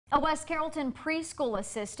A West Carrollton preschool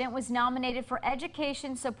assistant was nominated for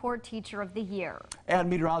Education Support Teacher of the Year. And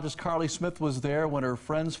meteorologist Carly Smith was there when her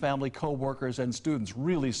friends, family, co-workers, and students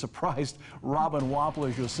really surprised Robin Wampler.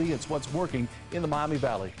 As you'll see, it's what's working in the Miami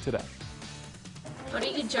Valley today. What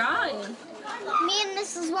are you drawing? Me and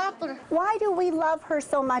Mrs. Wampler. Why do we love her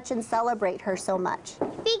so much and celebrate her so much?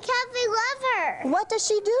 Because we love her. What does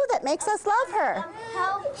she do that makes us love her?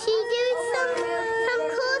 She does some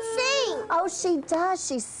cool things. Oh, she does.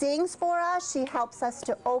 She sings for us. She helps us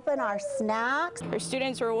to open our snacks. Her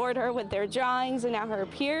students reward her with their drawings, and now her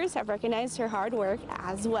peers have recognized her hard work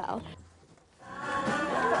as well.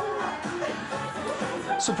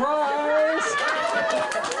 Surprise!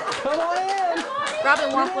 Come on in!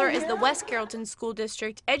 Robin Wampler is the West Carrollton School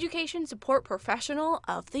District Education Support Professional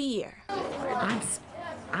of the Year.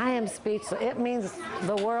 I am speechless. It means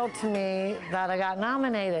the world to me that I got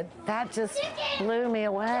nominated. That just blew me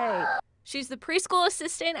away. She's the preschool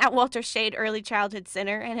assistant at Walter Shade Early Childhood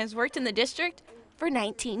Center and has worked in the district for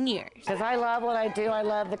 19 years. Because I love what I do. I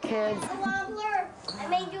love the kids. Wampler, I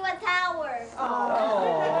made you a tower.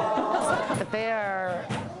 But there are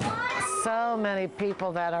so many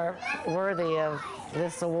people that are worthy of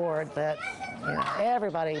this award that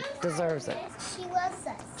everybody deserves it. She loves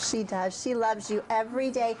us. She does. She loves you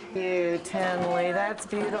every day. You, Tinley, that's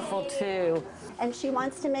beautiful too. And she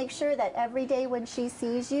wants to make sure that every day when she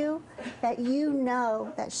sees you, that you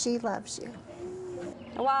know that she loves you.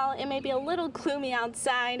 While it may be a little gloomy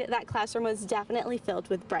outside, that classroom was definitely filled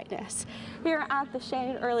with brightness. Here at the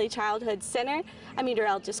Shade Early Childhood Center, I'm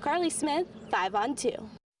meteorologist Carly Smith, 5 on 2.